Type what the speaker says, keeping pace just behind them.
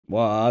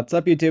What's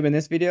up, YouTube? In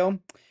this video,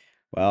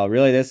 well,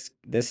 really,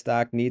 this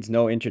stock needs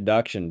no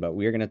introduction, but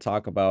we're going to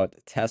talk about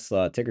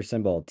Tesla, ticker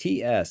symbol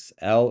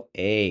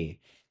TSLA.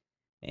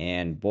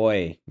 And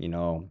boy,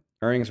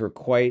 earnings were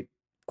quite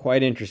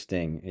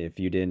interesting if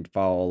you didn't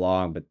follow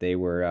along, but they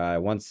were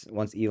once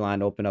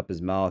Elon opened up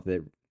his mouth,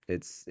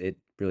 it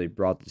really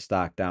brought the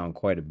stock down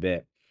quite a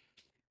bit.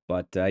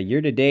 But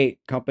year to date,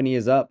 company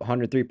is up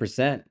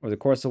 103% over the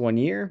course of 1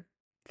 year,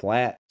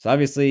 flat. So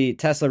obviously,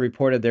 Tesla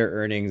reported their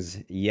earnings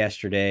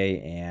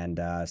yesterday and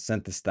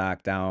sent the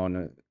stock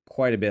down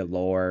quite a bit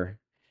lower.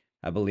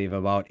 I believe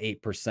about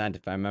 8%,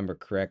 if I remember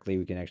correctly.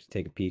 We can actually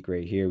take a peek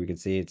right here. We can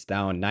see it's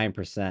down 9%,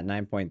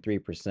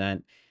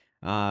 9.3%.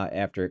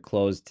 After it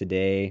closed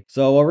today.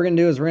 So what we're gonna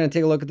do is we're gonna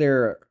take a look at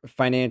their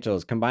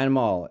financials, combine them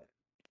all,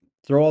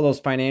 throw all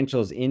those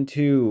financials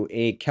into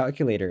a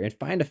calculator and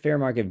find a fair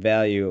market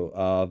value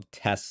of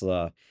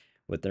Tesla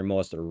with their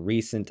most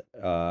recent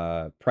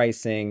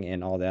pricing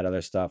and all that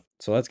other stuff.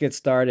 So let's get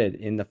started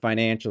in the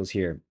financials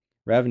here.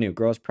 Revenue,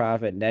 gross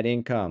profit, net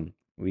income.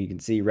 We can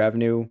see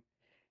revenue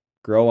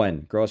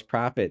growing, gross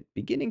profit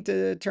beginning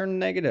to turn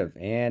negative,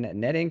 and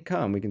net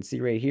income, we can see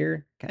right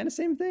here, kind of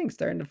same thing,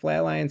 starting to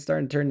flatline,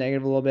 starting to turn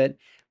negative a little bit,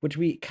 which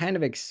we kind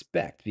of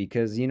expect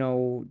because,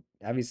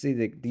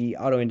 obviously the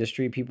auto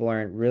industry, people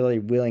aren't really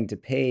willing to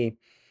pay,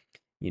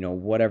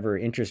 whatever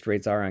interest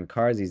rates are on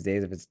cars these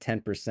days. If it's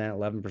 10%,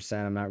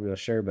 11%, I'm not real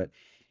sure, but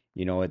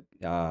you know, it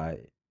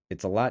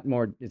it's a lot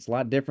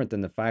different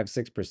than the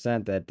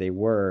 5-6% that they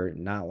were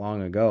not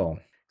long ago.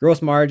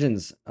 Gross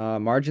margins.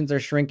 Margins are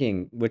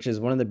shrinking, which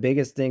is one of the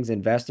biggest things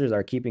investors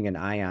are keeping an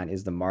eye on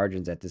is the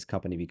margins at this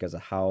company because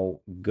of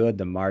how good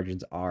the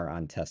margins are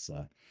on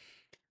Tesla.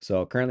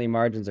 So currently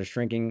margins are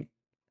shrinking,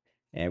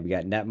 and we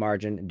got net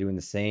margin doing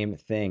the same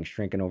thing,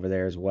 shrinking over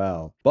there as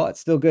well. But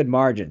still good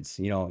margins.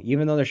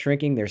 Even though they're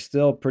shrinking, they're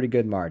still pretty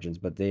good margins,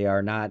 but they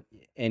are not.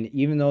 And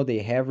even though they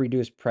have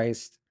reduced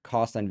price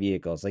cost on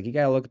vehicles, like you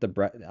got to look at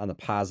on the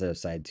positive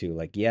side too.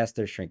 Like, yes,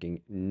 they're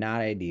shrinking, not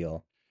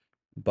ideal,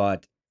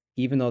 but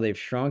even though they've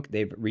shrunk,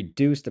 they've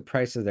reduced the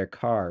price of their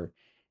car.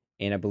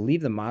 And I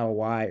believe the Model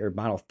Y or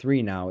Model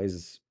 3 now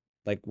is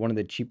like one of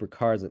the cheaper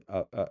cars,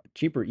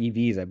 cheaper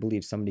EVs I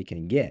believe somebody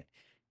can get.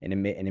 And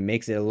it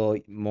makes it a little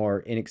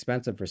more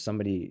inexpensive for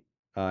somebody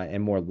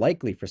and more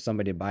likely for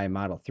somebody to buy a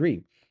Model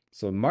 3.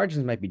 So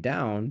margins might be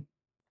down,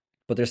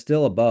 but they're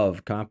still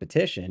above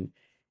competition,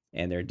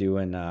 and they're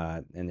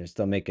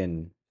still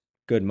making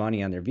good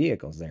money on their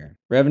vehicles there.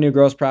 Revenue,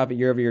 gross profit,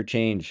 year over year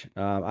change.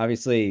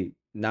 Obviously,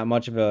 not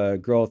much of a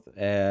growth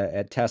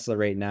at Tesla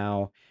right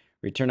now.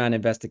 Return on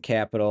invested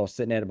capital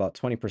sitting at about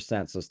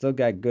 20%. So still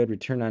got good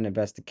return on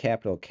invested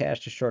capital.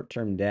 Cash to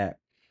short-term debt.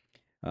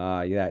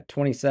 You got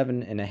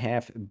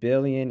 27.5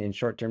 billion in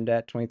short-term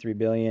debt, 23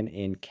 billion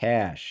in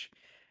cash.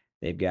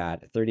 They've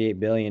got 38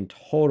 billion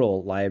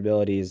total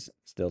liabilities,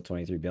 still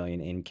 23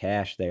 billion in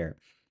cash there.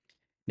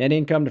 Net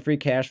income to free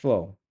cash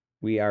flow.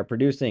 We are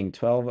producing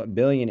 12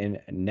 billion in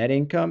net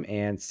income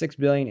and 6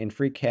 billion in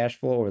free cash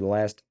flow over the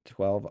last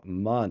 12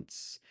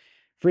 months.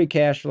 Free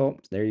cash flow,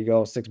 there you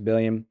go, 6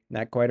 billion.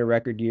 Not quite a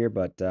record year,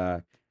 but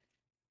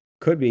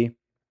could be.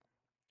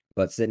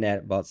 But sitting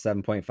at about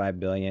 7.5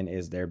 billion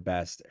is their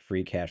best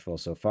free cash flow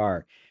so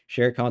far.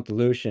 Share count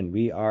dilution,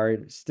 we are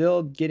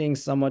still getting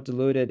somewhat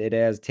diluted. It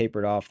has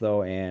tapered off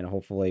though, and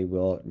hopefully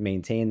we'll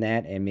maintain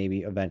that and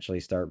maybe eventually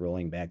start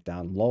rolling back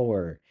down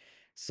lower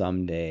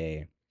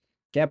someday.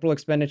 Capital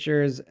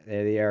expenditures,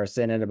 they are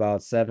sitting at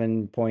about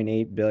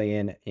 7.8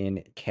 billion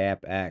in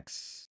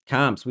CapEx.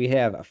 Comps, we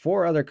have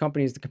four other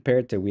companies to compare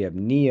it to. We have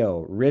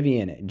NIO,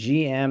 Rivian,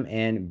 GM,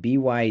 and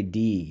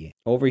BYD.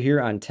 Over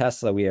here on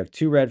Tesla, we have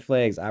two red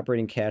flags.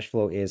 Operating cash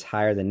flow is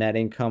higher than net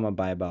income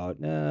by about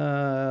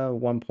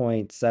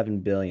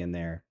 1.7 billion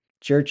there.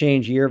 Share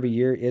change year over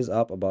year is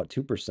up about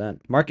 2%.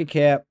 Market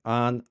cap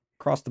on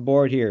across the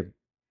board here,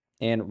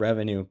 and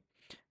revenue.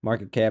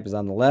 Market cap is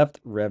on the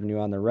left, revenue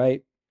on the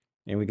right.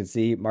 And we can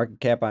see market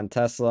cap on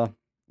Tesla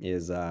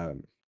is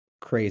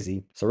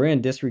crazy. So we're going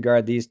to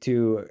disregard these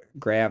two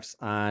graphs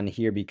on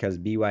here because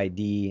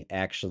BYD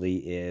actually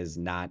is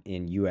not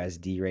in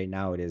USD right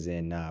now. It is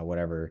in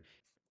whatever.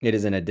 It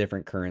is in a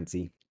different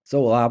currency.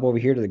 So we'll hop over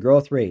here to the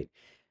growth rate.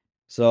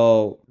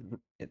 So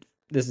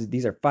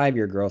these are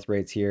 5-year growth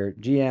rates here.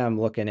 GM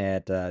looking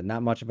at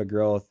not much of a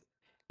growth.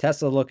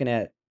 Tesla looking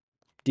at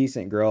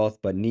decent growth,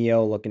 but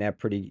NIO looking at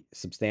pretty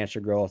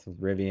substantial growth,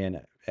 with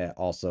Rivian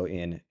also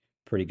in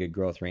pretty good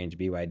growth range.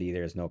 BYD,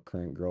 there's no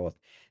current growth.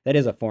 That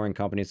is a foreign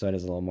company, so it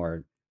is a little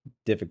more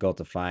difficult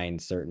to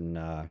find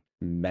certain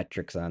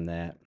metrics on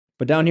that.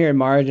 But down here in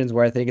margins,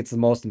 where I think it's the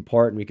most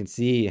important, we can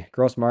see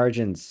gross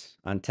margins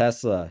on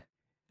Tesla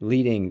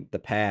leading the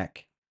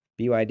pack.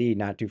 BYD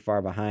not too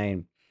far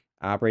behind.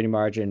 Operating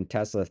margin,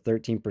 Tesla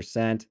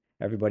 13%.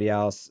 Everybody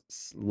else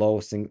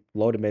low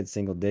to mid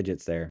single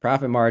digits there.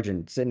 Profit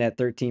margin sitting at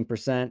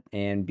 13%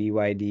 and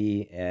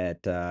BYD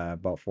at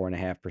about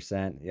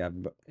 4.5%. Yeah,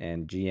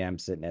 and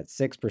GM sitting at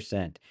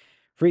 6%.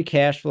 Free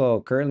cash flow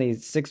currently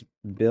 6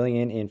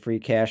 billion in free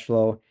cash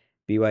flow.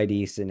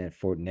 BYD sitting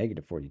at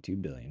negative 42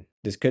 billion.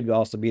 This could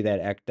also be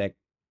that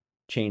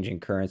changing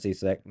currency,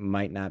 so that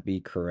might not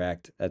be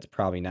correct. That's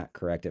probably not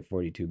correct at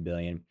 42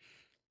 billion.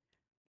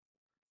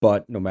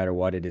 But no matter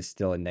what, it is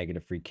still a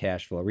negative free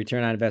cash flow.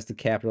 Return on invested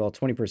capital,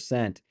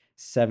 20%,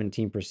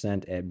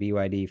 17% at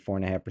BYD,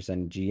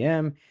 4.5%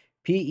 GM.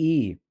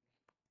 PE,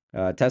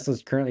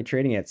 Tesla's currently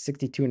trading at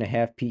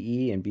 62.5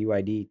 PE and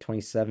BYD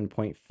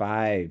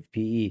 27.5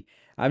 PE.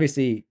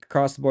 Obviously,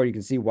 across the board, you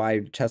can see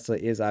why Tesla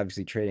is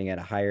obviously trading at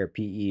a higher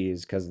PE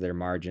is because of their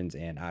margins,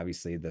 and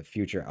obviously the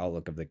future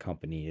outlook of the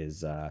company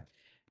is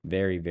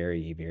very,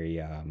 very,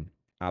 very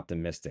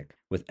optimistic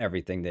with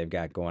everything they've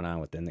got going on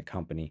within the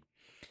company.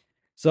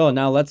 So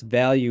now let's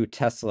value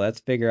Tesla. Let's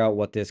figure out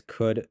what this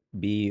could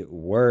be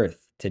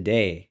worth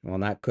today. Well,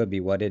 not could be,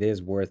 what it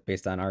is worth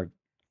based on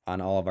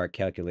all of our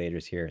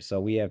calculators here. So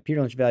we have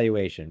Peter Lynch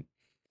valuation.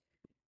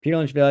 Peter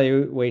Lynch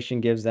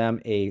valuation gives them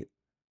a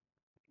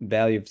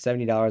value of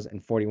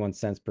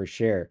 $70.41 per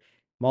share.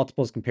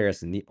 Multiples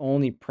comparison. The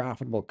only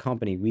profitable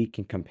company we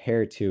can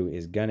compare to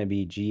is going to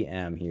be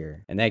GM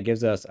here. And that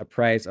gives us a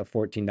price of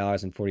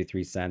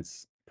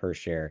 $14.43 per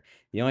share.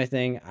 The only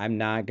thing I'm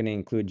not going to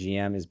include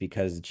GM is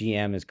because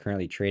GM is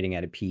currently trading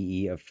at a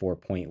PE of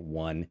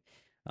 4.1.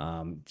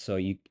 So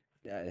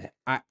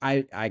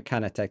I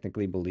kind of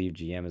technically believe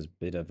GM is a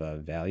bit of a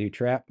value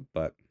trap,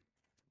 but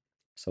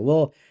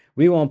so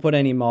we won't put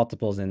any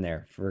multiples in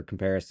there for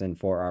comparison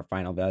for our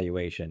final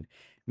valuation.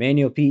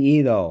 Manual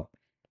PE though,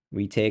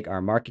 we take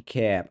our market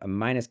cap, a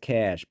minus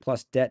cash,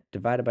 plus debt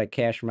divided by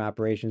cash from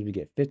operations, we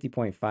get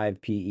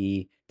 50.5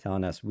 PE,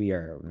 telling us we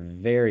are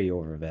very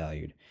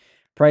overvalued.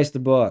 Price to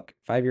book,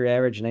 5-year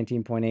average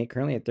 19.8,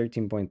 currently at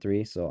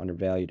 13.3, so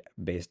undervalued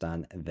based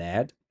on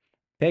that.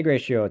 PEG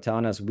ratio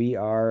telling us we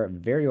are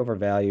very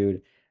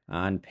overvalued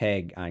on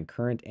PEG on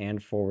current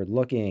and forward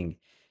looking.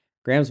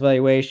 Graham's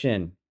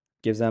valuation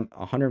gives them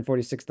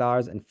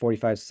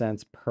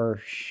 $146.45 per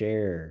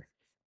share.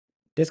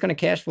 Discounted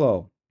cash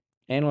flow.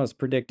 Analysts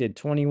predicted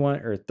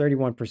 21 or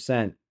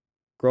 31%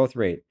 growth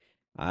rate.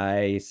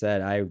 I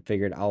said I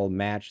figured I'll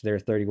match their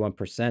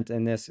 31%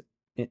 in this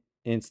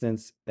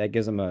instance. That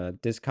gives them a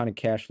discounted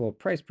cash flow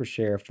price per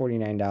share of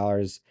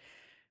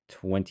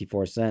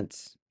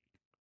 $49.24.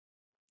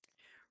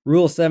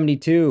 Rule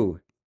 72.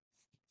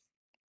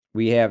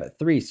 We have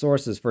 3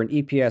 sources for an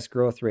EPS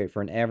growth rate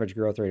for an average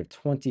growth rate of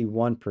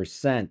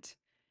 21%.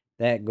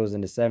 That goes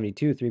into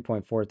 72,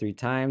 3.43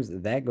 times.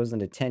 That goes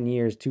into 10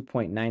 years,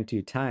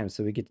 2.92 times.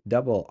 So we get to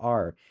double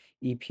our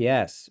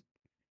EPS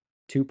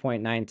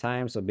 2.9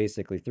 times, so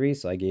basically 3.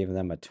 So I gave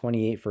them a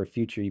 28 for a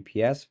future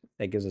EPS.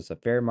 That gives us a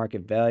fair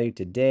market value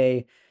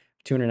today,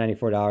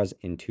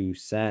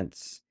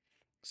 $294.02.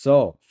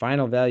 So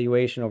final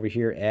valuation over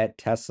here at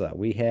Tesla.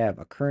 We have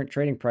a current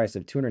trading price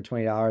of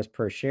 $220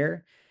 per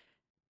share.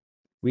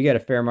 We got a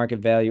fair market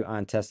value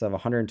on Tesla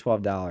of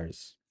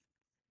 $112.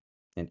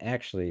 And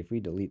actually, if we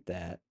delete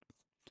that,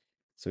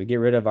 so we get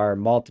rid of our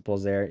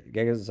multiples there, it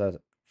gives us a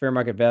fair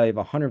market value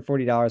of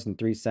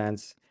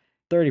 $140.03,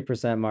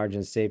 30%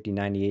 margin safety,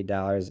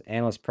 $98.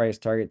 Analyst price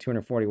target,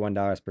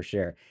 $241 per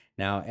share.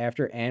 Now,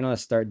 after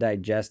analysts start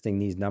digesting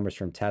these numbers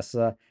from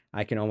Tesla,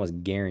 I can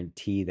almost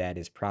guarantee that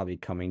is probably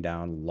coming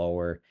down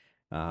lower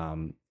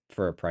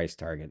for a price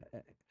target.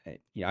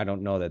 I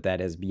don't know that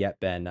has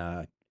yet been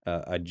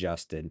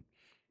adjusted.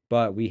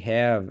 But we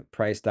have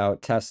priced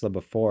out Tesla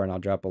before, and I'll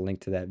drop a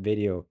link to that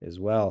video as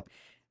well.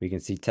 We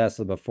can see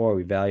Tesla before.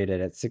 We valued it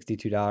at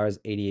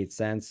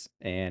 $62.88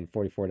 and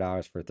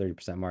 $44 for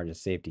 30% margin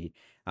safety.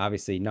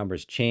 Obviously,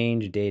 numbers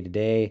change day to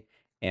day,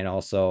 and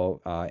also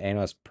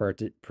analyst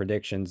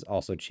predictions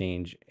also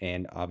change.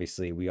 And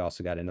obviously, we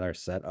also got another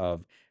set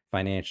of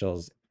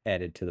financials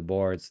added to the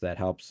board, so that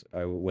helps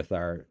with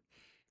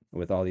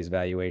all these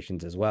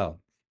valuations as well.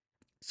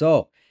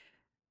 So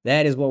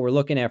that is what we're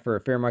looking at for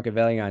a fair market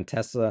value on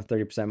Tesla,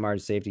 30%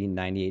 margin safety,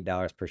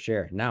 $98 per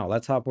share. Now,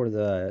 let's hop over to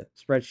the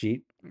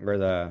spreadsheet or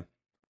the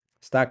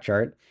stock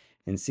chart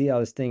and see how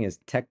this thing is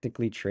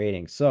technically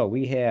trading. So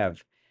we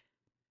have,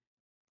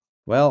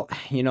 well,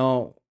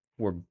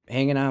 we're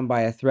hanging on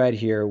by a thread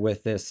here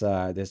with this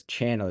this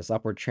channel, this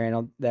upward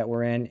channel that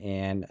we're in,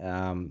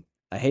 and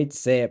I hate to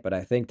say it, but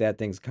I think that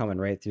thing's coming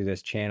right through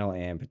this channel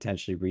and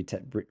potentially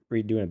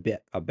redoing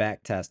a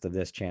back test of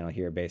this channel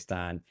here based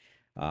on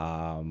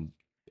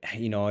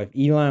if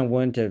Elon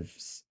wouldn't have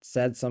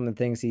said some of the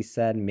things he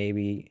said,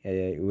 maybe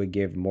it would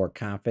give more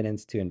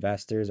confidence to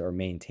investors or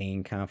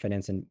maintain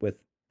confidence with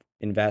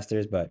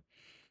investors. But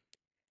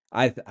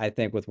I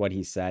think with what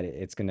he said,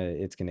 it's gonna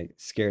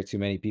scare too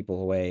many people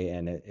away,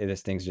 and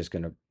this thing's just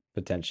gonna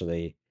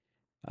potentially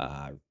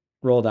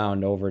roll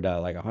down over to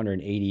like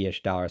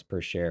 180-ish dollars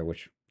per share,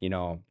 which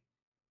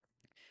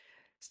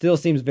still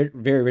seems very,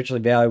 very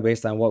richly valued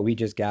based on what we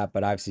just got.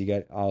 But obviously, you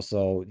got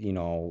also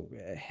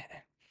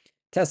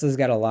Tesla's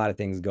got a lot of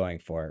things going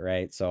for it,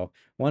 right? So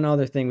one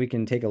other thing we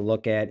can take a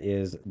look at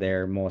is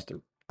their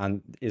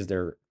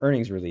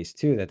earnings release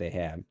too that they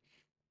had.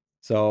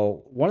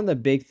 So one of the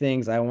big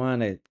things I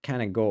want to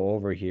kind of go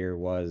over here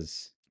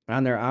was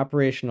on their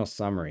operational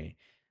summary.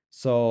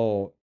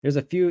 So there's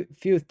a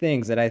few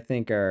things that I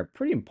think are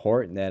pretty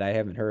important that I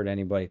haven't heard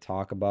anybody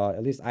talk about.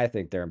 At least I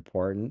think they're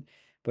important,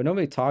 but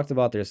nobody talked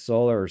about their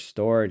solar or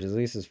storage, at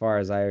least as far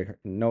as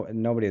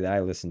nobody that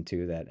I listened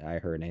to that I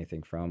heard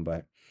anything from.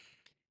 But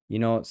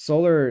the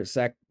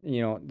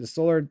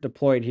solar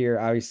deployed here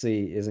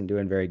obviously isn't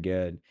doing very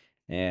good.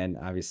 And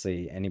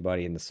obviously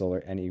anybody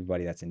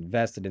that's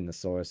invested in the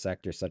solar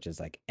sector, such as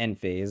like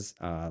Enphase,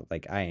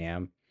 like I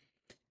am,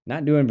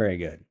 not doing very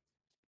good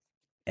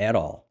at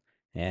all.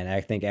 And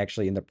I think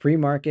actually in the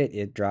pre-market,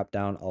 it dropped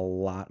down a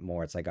lot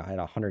more. It's like I had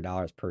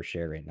 $100 per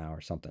share right now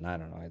or something. I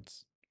don't know.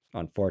 It's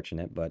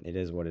unfortunate, but it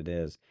is what it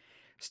is.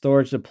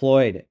 Storage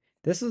deployed.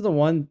 This is the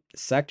one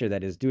sector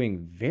that is doing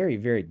very,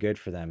 very good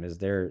for them. Is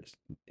their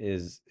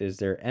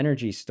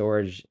energy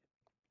storage,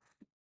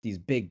 these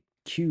big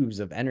cubes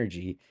of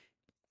energy.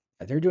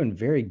 They're doing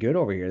very good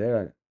over here.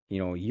 They're,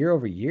 year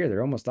over year,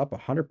 they're almost up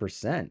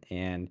 100%.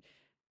 And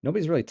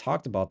nobody's really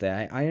talked about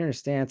that. I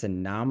understand it's a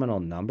nominal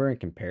number in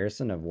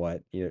comparison of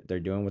what they're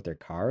doing with their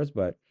cars,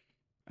 but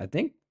I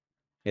think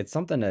it's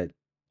something to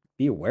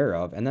be aware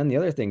of. And then the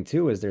other thing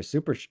too is their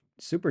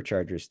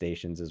supercharger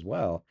stations as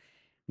well.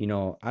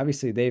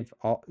 Obviously they've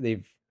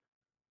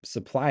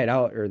supplied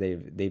out, or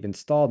they've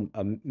installed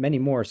many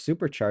more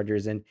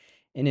superchargers. And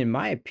in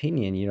my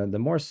opinion, the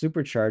more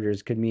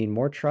superchargers could mean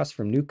more trust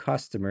from new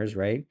customers,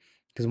 right?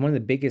 Because one of the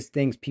biggest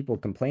things people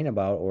complain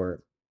about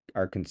or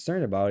are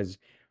concerned about is,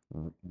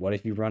 what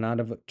if you run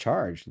out of a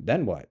charge?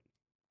 Then what?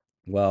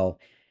 Well,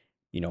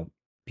 you know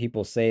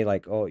people say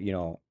like, oh,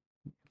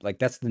 like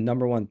that's the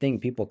number one thing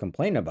people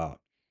complain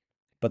about.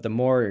 But the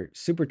more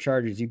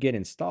superchargers you get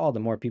installed, the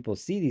more people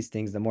see these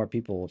things, the more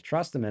people will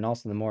trust them. And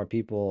also the more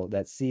people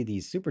that see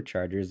these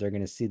superchargers, they're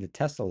going to see the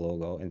Tesla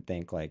logo and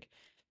think like,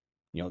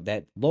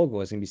 that logo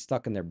is going to be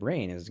stuck in their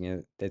brain.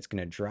 That's going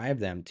to drive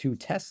them to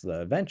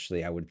Tesla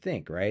eventually, I would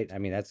think, right? I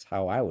mean, that's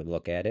how I would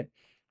look at it.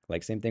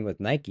 Like same thing with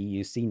Nike.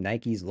 You see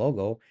Nike's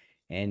logo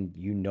and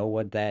you know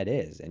what that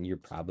is. And you're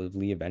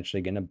probably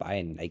eventually going to buy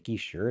a Nike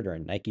shirt or a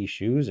Nike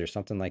shoes or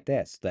something like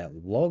that. So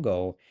that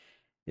logo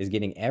is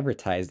getting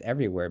advertised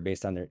everywhere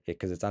based on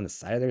because it's on the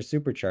side of their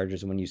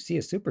superchargers. And when you see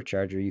a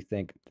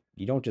supercharger,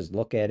 you don't just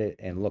look at it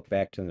and look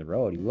back to the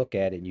road. You look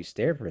at it and you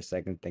stare for a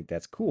second and think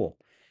that's cool,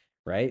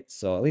 right?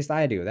 So at least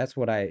I do. That's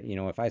what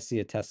if I see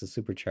a Tesla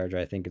supercharger,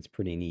 I think it's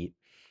pretty neat,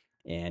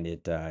 and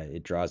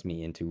it draws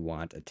me into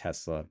want a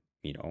Tesla,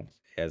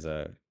 as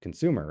a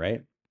consumer,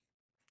 right?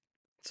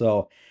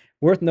 So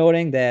worth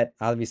noting that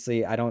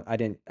obviously I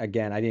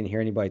didn't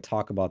hear anybody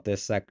talk about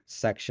this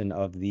section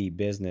of the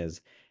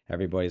business.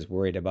 Everybody's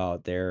worried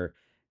about their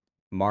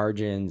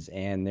margins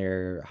and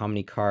their how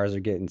many cars are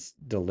getting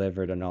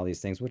delivered and all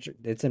these things, which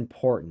it's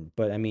important.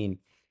 But I mean,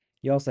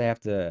 you also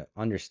have to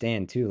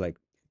understand too, like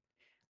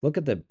look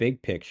at the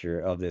big picture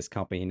of this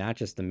company, not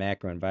just the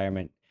macro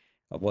environment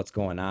of what's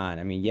going on.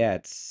 I mean, yeah,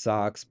 it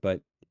sucks,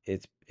 but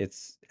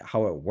it's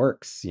how it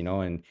works,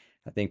 and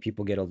I think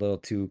people get a little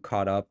too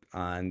caught up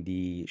on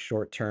the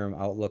short-term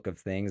outlook of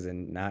things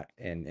and not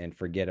and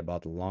forget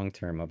about the long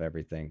term of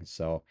everything.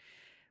 So,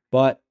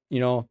 but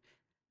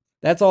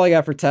that's all I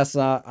got for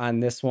Tesla on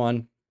this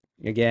one.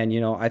 Again,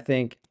 I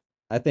think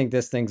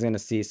this thing's going to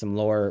see some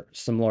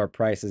lower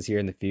prices here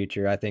in the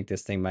future. I think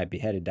this thing might be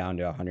headed down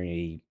to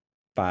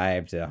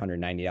 185 to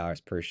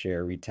 $190 per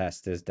share.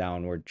 Retest this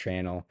downward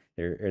channel,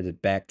 or the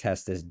back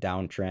test this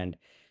downtrend,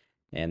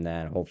 and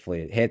then hopefully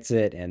it hits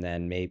it, and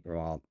then maybe,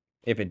 well,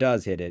 if it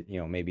does hit it,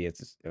 maybe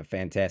it's a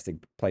fantastic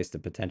place to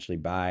potentially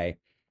buy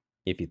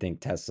if you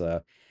think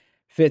Tesla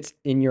fits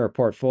in your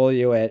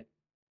portfolio at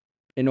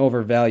an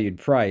overvalued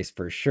price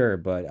for sure,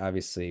 but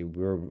obviously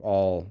we're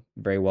all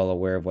very well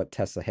aware of what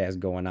Tesla has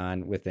going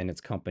on within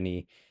its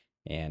company,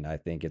 and I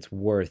think it's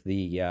worth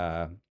the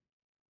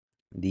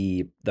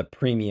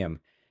premium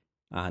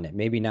on it.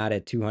 Maybe not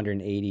at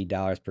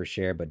 $280 per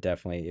share, but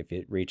definitely if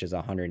it reaches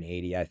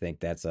 180, I think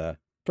that's a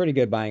pretty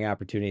good buying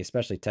opportunity,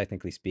 especially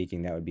technically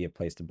speaking, that would be a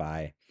place to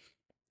buy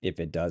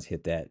if it does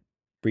hit that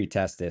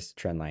retest this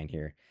trend line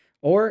here.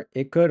 Or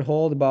it could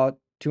hold about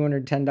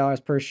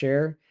 $210 per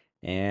share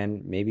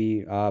and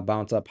maybe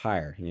bounce up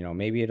higher.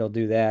 Maybe it'll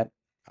do that.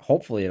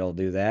 Hopefully it'll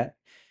do that.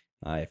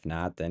 If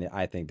not, then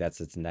I think that's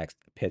its next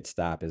pit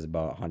stop is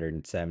about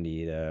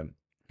 170 to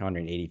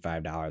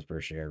 $185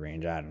 per share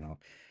range. I don't know.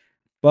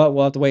 But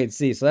we'll have to wait and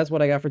see. So that's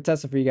what I got for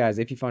Tesla for you guys.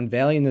 If you found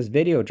value in this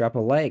video, drop a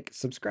like,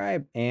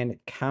 subscribe, and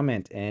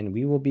comment. And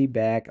we will be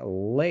back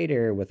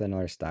later with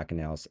another stock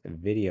analysis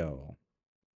video.